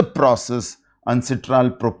 and in the process,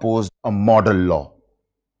 UNCITRAL proposed a model law.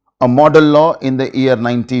 A model law in the year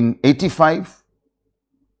 1985,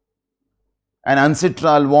 and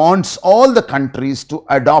UNCITRAL wants all the countries to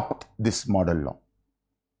adopt this model law.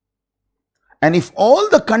 And if all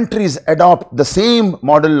the countries adopt the same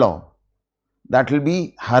model law, that will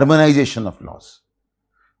be harmonization of laws.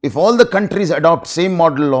 If all the countries adopt same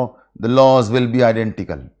model law, the laws will be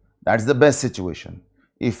identical. That's the best situation.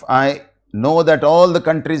 If I know that all the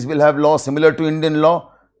countries will have law similar to Indian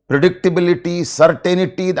law, predictability,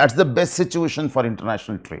 certainty, that's the best situation for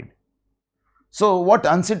international trade. So what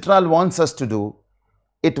UNCITRAL wants us to do,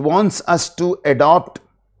 it wants us to adopt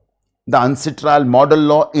the UNCITRAL model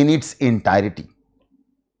law in its entirety.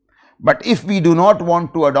 But if we do not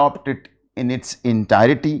want to adopt it in its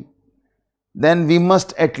entirety, then we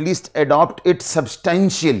must at least adopt it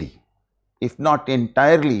substantially, if not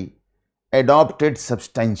entirely, adopt it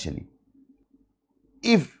substantially.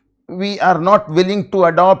 If we are not willing to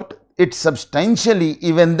adopt it substantially,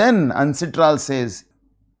 even then UNCITRAL says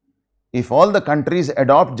if all the countries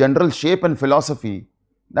adopt general shape and philosophy,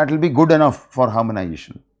 that will be good enough for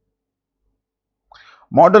harmonization.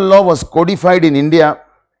 Model law was codified in India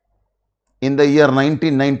in the year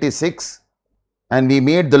 1996 and we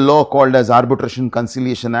made the law called as Arbitration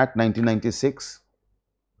Conciliation Act 1996.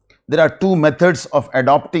 There are two methods of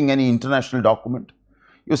adopting any international document.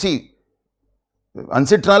 You see,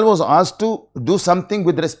 UNCITRAL was asked to do something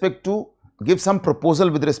with respect to, give some proposal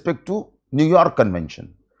with respect to New York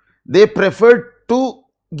Convention. They preferred to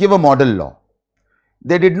give a model law.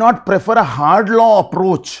 They did not prefer a hard law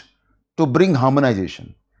approach to bring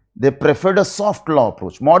harmonization. They preferred a soft law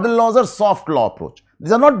approach. Model laws are soft law approach.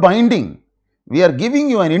 These are not binding. We are giving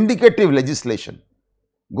you an indicative legislation.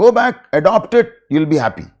 Go back, adopt it, you will be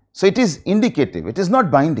happy. So it is indicative, it is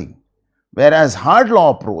not binding. Whereas hard law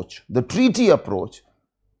approach, the treaty approach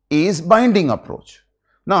is binding approach.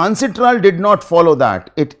 Now UNCITRAL did not follow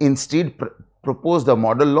that. It instead proposed a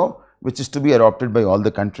model law which is to be adopted by all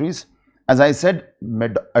the countries. As I said,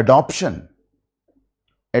 adoption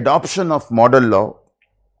of model law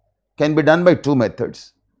can be done by two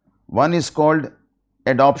methods. One is called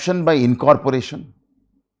adoption by incorporation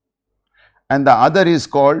and the other is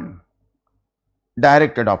called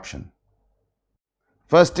direct adoption.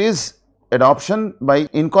 First is adoption by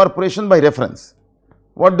incorporation by reference.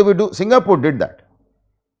 What do we do? Singapore did that.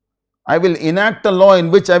 I will enact a law in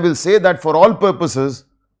which I will say that for all purposes,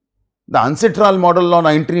 the UNCITRAL model law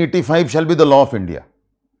 1985 shall be the law of India.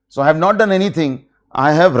 So I have not done anything.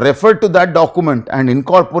 I have referred to that document and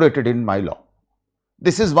incorporated in my law.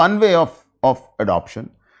 This is one way of adoption.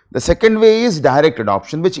 The second way is direct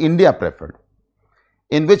adoption, which India preferred,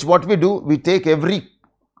 in which what we do, we take every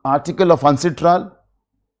article of UNCITRAL,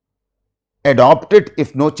 adopt it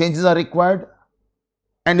if no changes are required,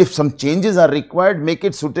 and if some changes are required, make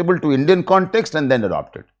it suitable to Indian context and then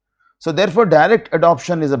adopt it. So therefore, direct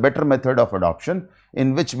adoption is a better method of adoption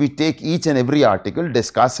in which we take each and every article,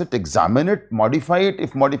 discuss it, examine it, modify it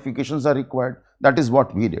if modifications are required. That is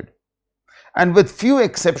what we did. And with few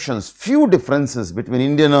exceptions, few differences between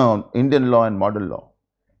Indian law and model law,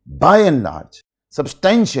 by and large,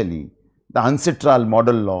 substantially, the UNCITRAL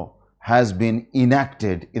model law has been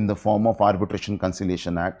enacted in the form of Arbitration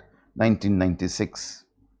Conciliation Act 1996.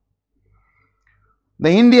 The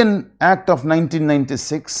Indian Act of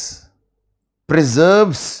 1996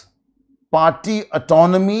 preserves party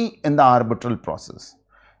autonomy in the arbitral process.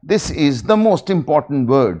 This is the most important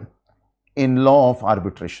word in law of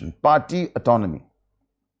arbitration, party autonomy.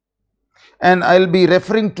 And I will be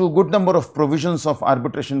referring to a good number of provisions of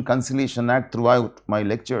Arbitration Conciliation Act throughout my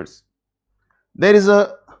lectures. There is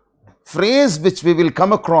a phrase which we will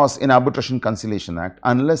come across in Arbitration Conciliation Act: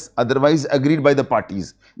 unless otherwise agreed by the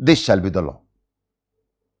parties, this shall be the law.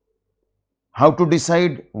 How to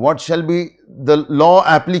decide what shall be the law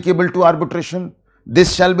applicable to arbitration?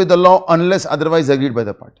 This shall be the law unless otherwise agreed by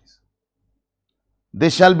the parties.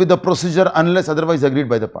 This shall be the procedure unless otherwise agreed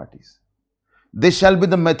by the parties. This shall be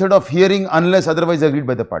the method of hearing unless otherwise agreed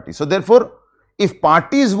by the parties. So therefore, if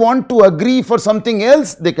parties want to agree for something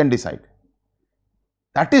else, they can decide.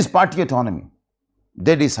 That is party autonomy.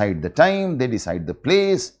 They decide the time, they decide the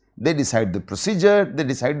place, they decide the procedure, they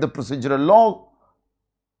decide the procedural law.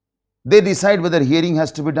 They decide whether hearing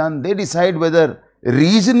has to be done, they decide whether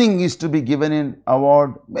reasoning is to be given in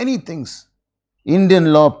award, many things.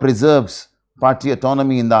 Indian law preserves party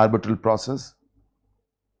autonomy in the arbitral process.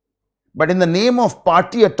 But in the name of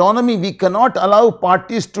party autonomy, we cannot allow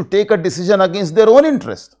parties to take a decision against their own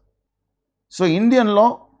interest. So Indian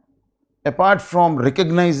law, apart from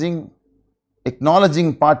recognizing,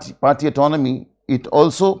 acknowledging party autonomy, it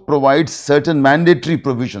also provides certain mandatory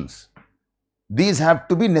provisions. These have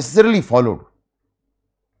to be necessarily followed.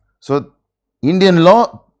 So Indian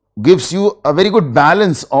law gives you a very good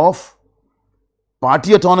balance of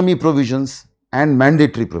party autonomy provisions and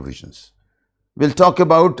mandatory provisions. We will talk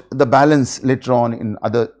about the balance later on in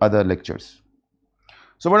other lectures.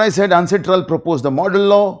 So what I said, UNCITRAL proposed the model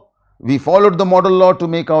law. We followed the model law to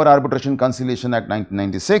make our Arbitration Conciliation Act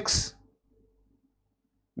 1996.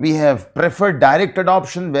 We have preferred direct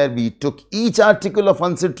adoption, where we took each article of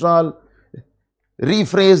UNCITRAL,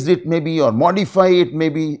 rephrased it maybe or modify it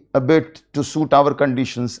maybe a bit to suit our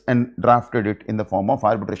conditions and drafted it in the form of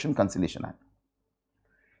Arbitration Conciliation Act.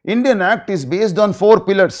 Indian Act is based on 4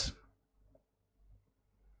 pillars.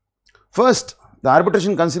 First, the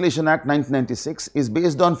Arbitration Conciliation Act 1996 is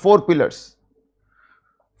based on 4 pillars.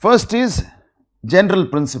 First is general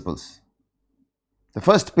principles. The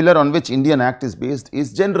first pillar on which Indian Act is based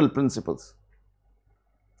is general principles.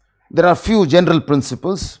 There are few general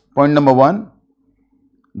principles. Point number 1,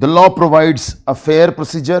 the law provides a fair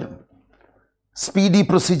procedure, speedy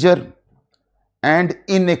procedure and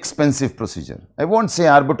inexpensive procedure. I won't say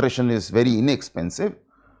arbitration is very inexpensive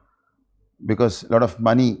because a lot of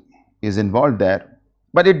money is involved there,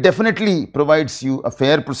 but it definitely provides you a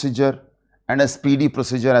fair procedure and a speedy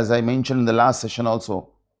procedure, as I mentioned in the last session also.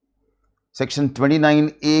 Section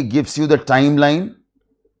 29A gives you the timeline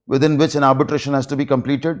within which an arbitration has to be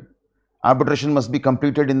completed. Arbitration must be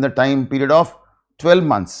completed in the time period of 12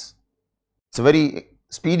 months. It's a very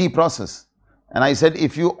speedy process. And I said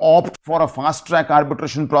if you opt for a fast track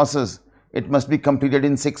arbitration process, it must be completed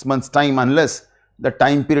in 6 months time unless the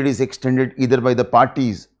time period is extended either by the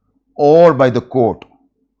parties or by the court.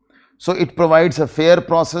 So it provides a fair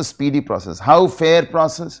process, speedy process. How fair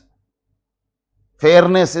process?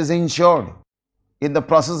 Fairness is ensured in the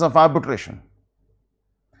process of arbitration.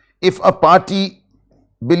 If a party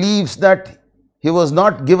believes that he was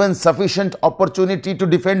not given sufficient opportunity to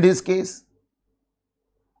defend his case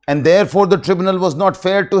and therefore the tribunal was not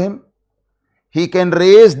fair to him, he can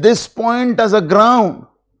raise this point as a ground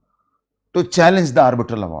to challenge the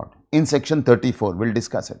arbitral award. In section 34, we will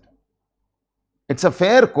discuss it. It's a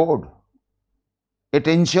fair code. It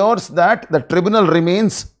ensures that the tribunal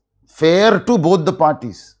remains fair to both the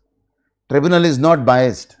parties. Tribunal is not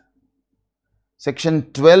biased.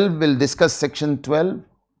 Section 12, we will discuss section 12.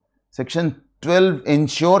 Section 12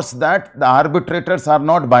 ensures that the arbitrators are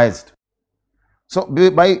not biased. So,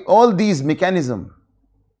 by all these mechanisms,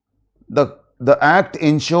 the Act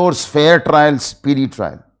ensures fair trial, speedy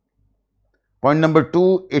trial. Point number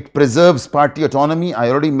 2, it preserves party autonomy. I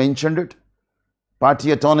already mentioned it.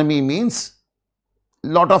 Party autonomy means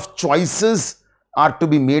lot of choices are to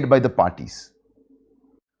be made by the parties.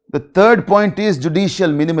 The third point is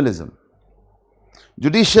judicial minimalism.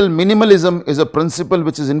 Judicial minimalism is a principle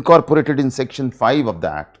which is incorporated in section 5 of the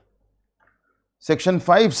Act. Section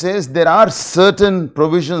 5 says there are certain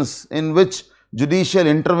provisions in which judicial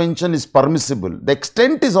intervention is permissible. The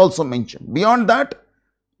extent is also mentioned. Beyond that,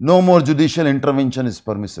 no more judicial intervention is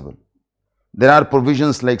permissible. There are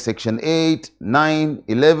provisions like section 8, 9,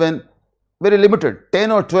 11, very limited,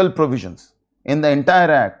 10 or 12 provisions in the entire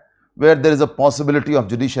Act where there is a possibility of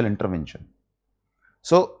judicial intervention.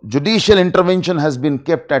 So, judicial intervention has been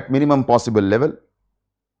kept at minimum possible level.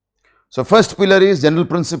 So, first pillar is general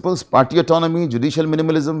principles, party autonomy, judicial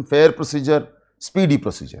minimalism, fair procedure, speedy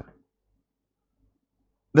procedure.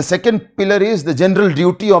 The second pillar is the general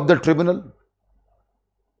duty of the tribunal.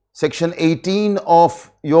 Section 18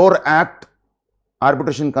 of your Act,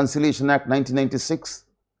 Arbitration Conciliation Act 1996,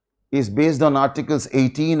 is based on articles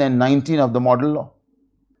 18 and 19 of the model law.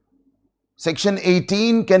 Section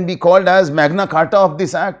 18 can be called as Magna Carta of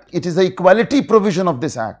this Act. It is the equality provision of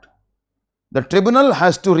this Act. The tribunal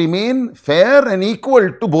has to remain fair and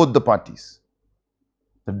equal to both the parties.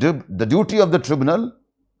 The duty of the tribunal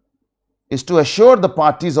is to assure the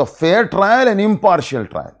parties of fair trial and impartial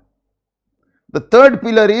trial. The third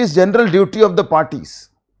pillar is general duty of the parties.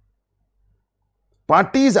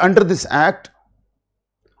 Parties under this Act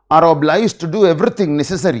are obliged to do everything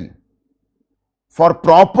necessary for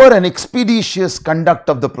proper and expeditious conduct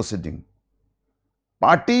of the proceeding.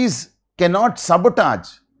 Parties cannot sabotage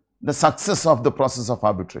the success of the process of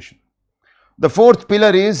arbitration. The fourth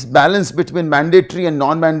pillar is balance between mandatory and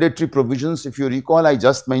non-mandatory provisions. If you recall, I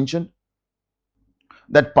just mentioned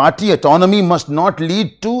that party autonomy must not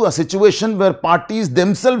lead to a situation where parties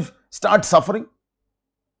themselves start suffering.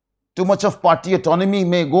 Too much of party autonomy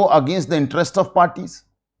may go against the interest of parties.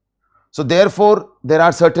 So, therefore, there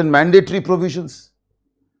are certain mandatory provisions.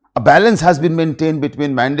 A balance has been maintained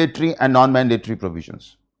between mandatory and non-mandatory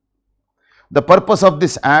provisions. The purpose of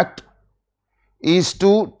this Act is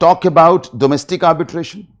to talk about domestic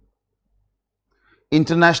arbitration,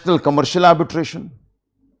 international commercial arbitration,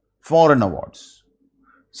 foreign awards.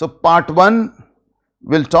 So, part 1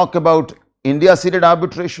 will talk about India-seated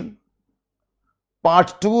arbitration,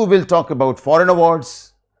 part 2 will talk about foreign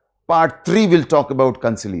awards, part 3 will talk about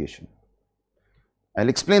conciliation. I will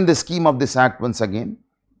explain the scheme of this Act once again.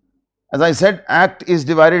 As I said, Act is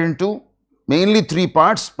divided into mainly 3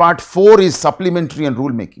 parts. Part 4 is supplementary and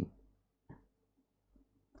rule making.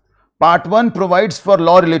 Part 1 provides for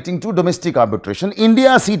law relating to domestic arbitration,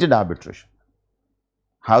 India-seated arbitration.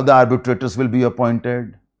 How the arbitrators will be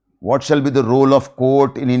appointed, what shall be the role of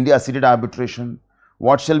court in India-seated arbitration,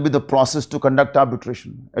 what shall be the process to conduct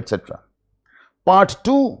arbitration, etc. Part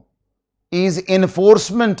 2 is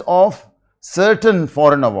enforcement of certain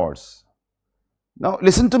foreign awards. Now,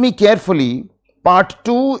 listen to me carefully. Part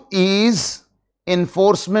 2 is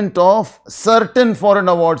enforcement of certain foreign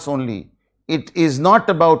awards only. it is not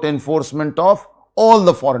about enforcement of all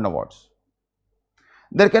the foreign awards.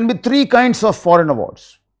 There can be three kinds of foreign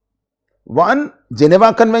awards. One,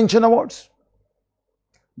 Geneva Convention awards,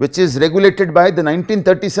 which is regulated by the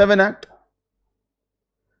 1937 Act.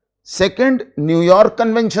 Second, New York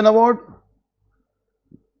Convention Award,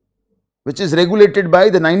 which is regulated by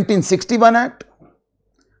the 1961 Act.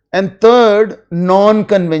 And third,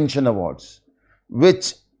 non-convention awards,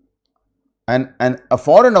 which a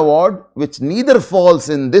foreign award which neither falls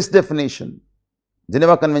in this definition,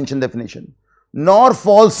 Geneva Convention definition, nor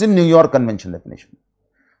falls in New York Convention definition.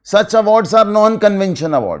 Such awards are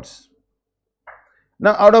non-convention awards.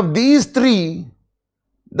 Now, out of these three,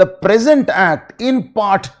 the present Act in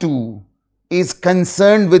Part 2 is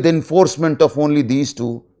concerned with enforcement of only these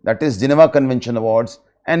two, that is Geneva Convention Awards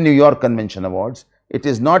and New York Convention Awards. It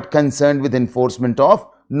is not concerned with enforcement of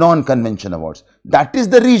non-convention awards. That is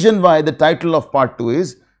the reason why the title of Part 2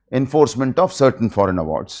 is Enforcement of Certain Foreign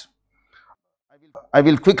Awards. I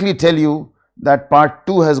will quickly tell you that Part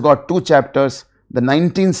 2 has got two chapters. The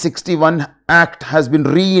 1961 Act has been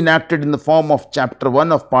reenacted in the form of Chapter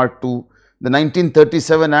 1 of Part 2. The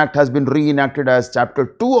 1937 Act has been reenacted as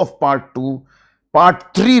Chapter 2 of Part 2.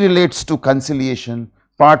 Part 3 relates to conciliation.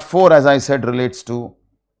 Part 4, as I said, relates to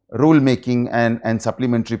rule making and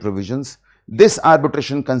supplementary provisions. This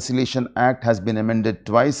Arbitration Conciliation Act has been amended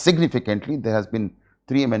twice significantly. There has been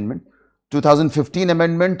 3 amendments. 2015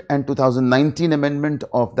 amendment and 2019 amendment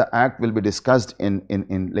of the Act will be discussed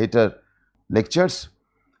in later lectures.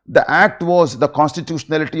 The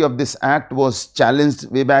constitutionality of this Act was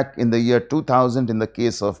challenged way back in the year 2000 in the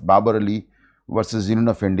case of Babar Ali versus Union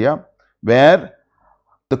of India, where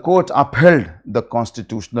the court upheld the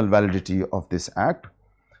constitutional validity of this Act.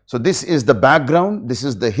 So, this is the background, this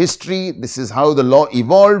is the history, this is how the law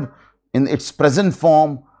evolved in its present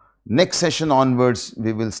form. Next session onwards,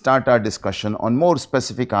 we will start our discussion on more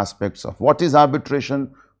specific aspects of what is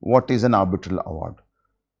arbitration, what is an arbitral award.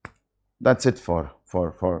 That's it for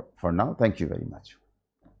now. Thank you very much.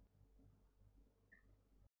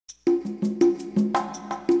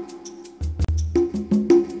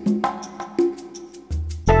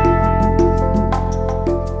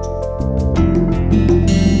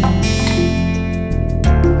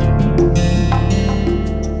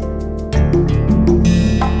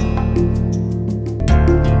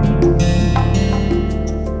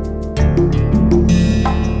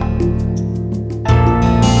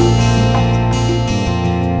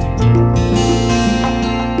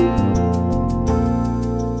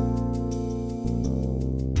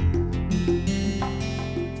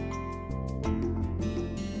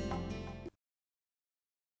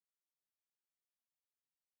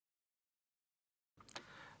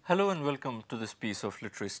 Hello and welcome to this piece of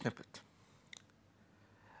literary snippet.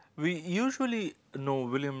 We usually know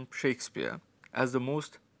William Shakespeare as the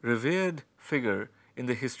most revered figure in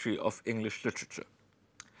the history of English literature.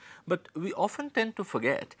 But we often tend to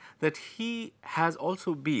forget that he has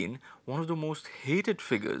also been one of the most hated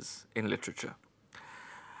figures in literature.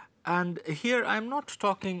 And here I am not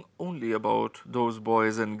talking only about those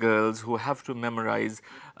boys and girls who have to memorize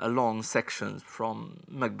long sections from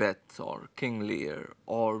Macbeth or King Lear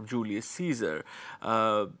or Julius Caesar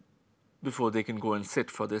before they can go and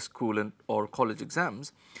sit for their school or college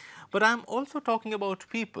exams. But I am also talking about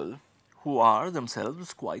people who are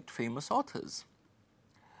themselves quite famous authors.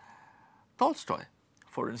 Tolstoy,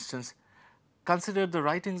 for instance, considered the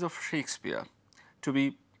writings of Shakespeare to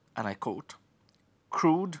be, and I quote,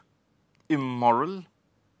 crude, immoral,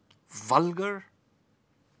 vulgar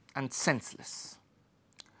and senseless.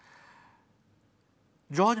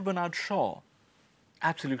 George Bernard Shaw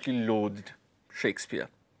absolutely loathed Shakespeare,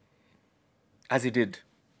 as he did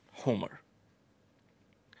Homer.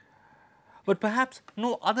 But perhaps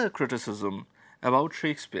no other criticism about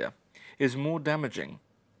Shakespeare is more damaging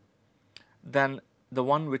than the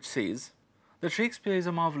one which says that Shakespeare is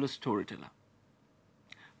a marvelous storyteller,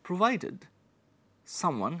 provided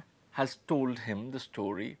someone has told him the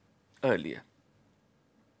story earlier.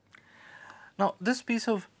 Now, this piece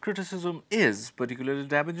of criticism is particularly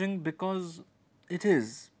damaging because it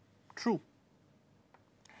is true.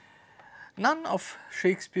 None of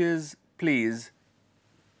Shakespeare's plays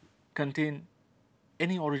contain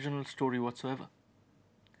any original story whatsoever.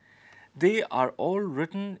 They are all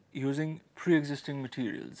written using pre-existing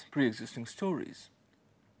materials, pre-existing stories.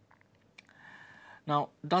 Now,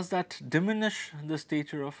 does that diminish the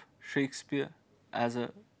stature of Shakespeare as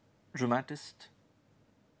a dramatist?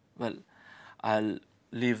 Well, I'll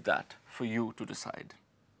leave that for you to decide.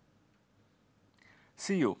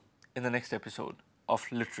 See you in the next episode of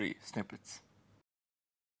Literary Snippets.